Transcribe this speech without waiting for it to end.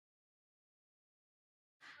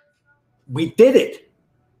We did it.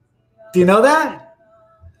 Do you know that?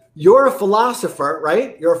 You're a philosopher,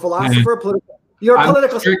 right? You're a philosopher. You're a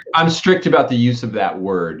political. I'm strict about the use of that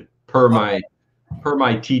word per my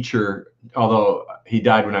teacher. Although he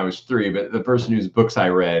died when I was 3, but the person whose books I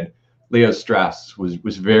read, Leo Strauss, was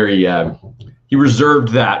very. He reserved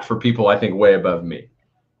that for people I think way above me.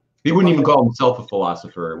 He wouldn't even call himself a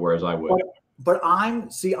philosopher, whereas I would. But I'm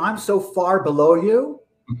so far below you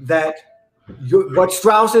that what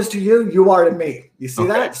Strauss is to you, you are to me. You see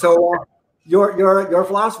that? So you're a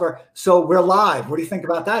philosopher. So we're live. What do you think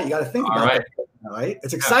about that? You got to think about that. All right.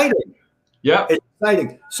 It's exciting. Yeah. It's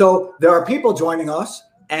exciting. So there are people joining us,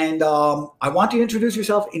 and I want you to introduce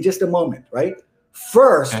yourself in just a moment, right?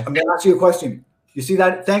 First, I'm going to ask you a question. You see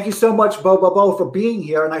that? Thank you so much, Bo, for being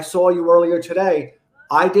here. And I saw you earlier today.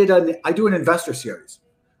 I do an investor series,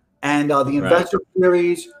 and the investor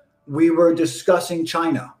series, we were discussing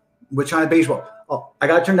China with China baseball. Oh, I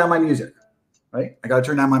got to turn down my music, right? I got to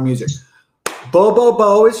turn down my music.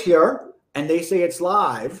 Bo is here, and they say it's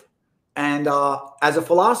live. And as a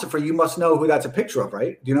philosopher, you must know who that's a picture of,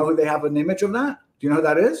 right? Do you know who they have an image of that? Do you know who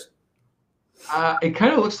that is? It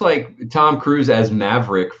kind of looks like Tom Cruise as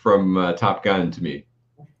Maverick from Top Gun to me.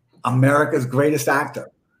 America's greatest actor.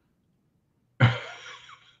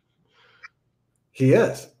 He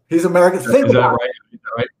is. He's America's. Is that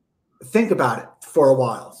right? Think about it for a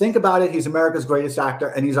while. Think about it. He's America's greatest actor,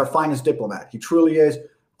 and he's our finest diplomat. He truly is.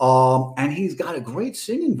 And he's got a great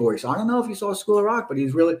singing voice. I don't know if you saw School of Rock, but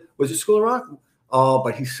was it School of Rock? Oh,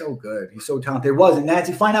 but he's so good. He's so talented. It was. And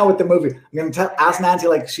Nancy, find out what the movie. I'm going to ask Nancy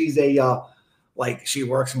like she's like she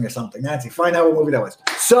works for me or something. Nancy, find out what movie that was.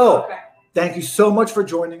 So, thank you so much for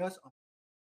joining us.